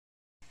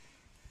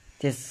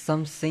There's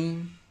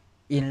something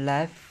in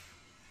life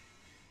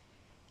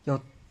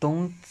you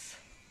don't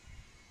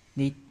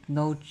need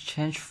no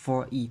change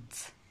for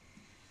it.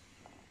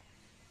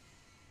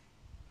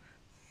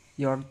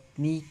 You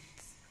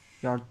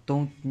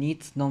don't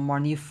need no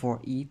money for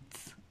it.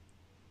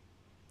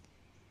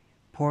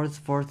 Pause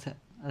for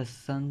a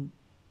sun.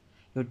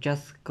 You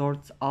just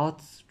got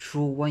out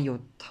through when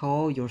you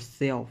tell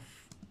yourself,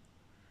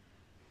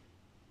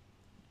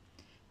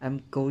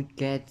 I'm going to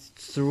get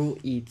through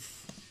it.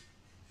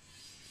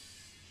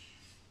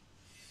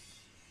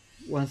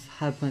 Once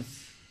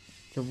happens,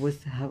 the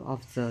worst half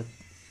of the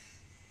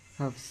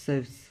have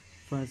saves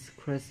from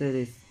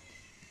crisis.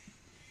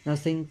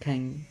 Nothing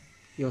can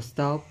you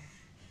stop.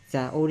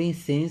 The only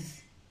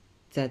things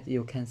that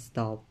you can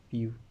stop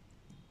you.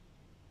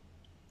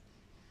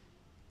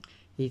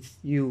 It's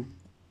you.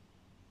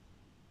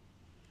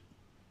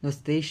 No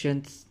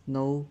stations,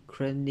 no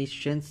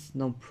clinicians,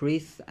 no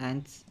priests,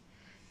 and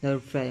no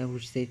friend who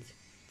said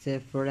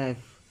that for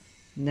life.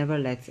 Never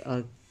let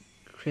a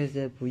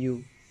criticism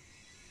you.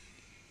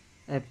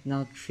 I'm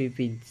not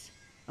tripping.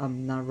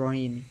 I'm not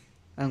running.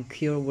 I'm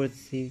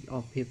curious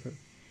of people.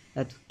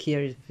 I don't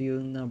care if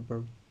you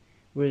number.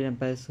 William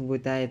best we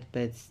died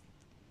best.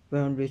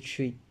 We'll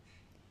retreat.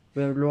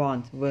 We'll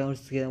run. We'll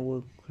skin.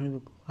 We'll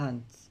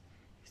hunt.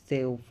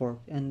 Stay over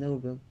and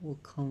over. We'll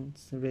count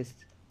the rest.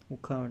 We'll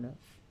count up.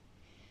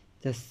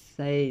 The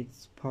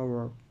state's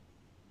power.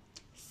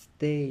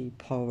 Stay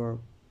power.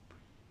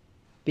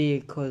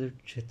 Be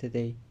culture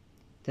today.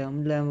 The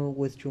level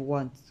which you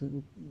want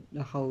to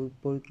how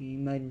book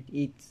imagine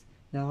it.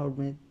 Now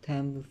how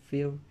time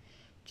feel.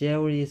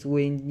 Jerry is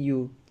when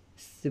you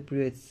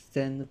spirits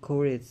and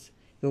courage.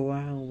 You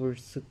are over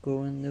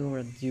going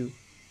around you.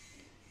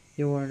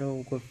 You are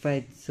over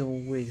fight so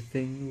with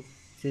things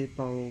the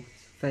power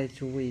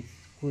fight with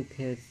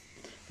quickness.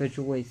 Fight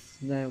with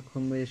now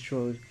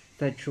commercial.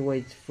 Fight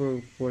with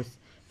for force.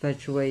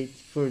 Fight with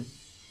for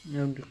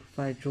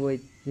fight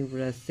with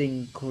the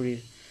thing career.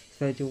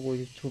 Fight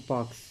with two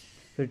box.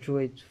 Fight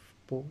with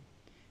for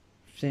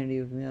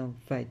friendly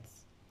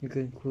fights. You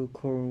can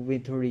call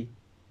victory.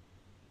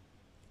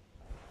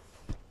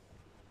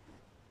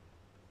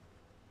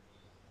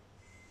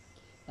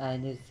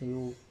 And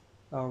you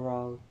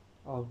are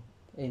out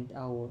in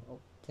our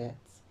that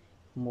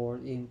more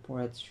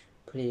important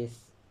place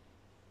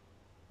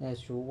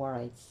as you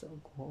write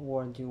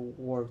what you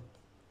work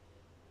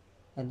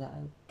and I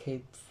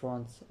keep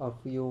front of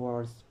you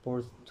are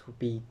supposed to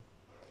be.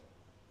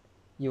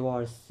 You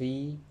are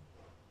see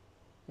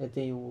that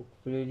you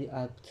really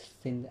have to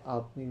stand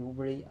up, you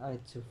really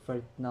have to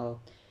fight now.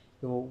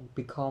 You will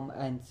become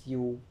and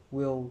you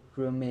will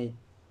remain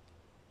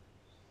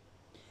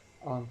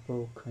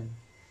unbroken.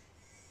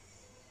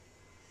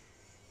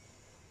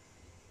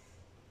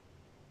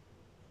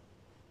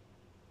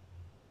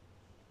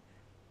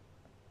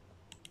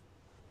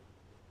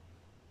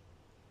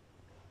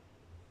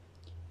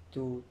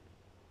 Do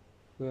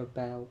will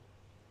bow,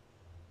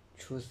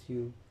 choose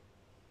you.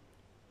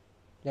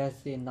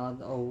 That's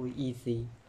not all easy.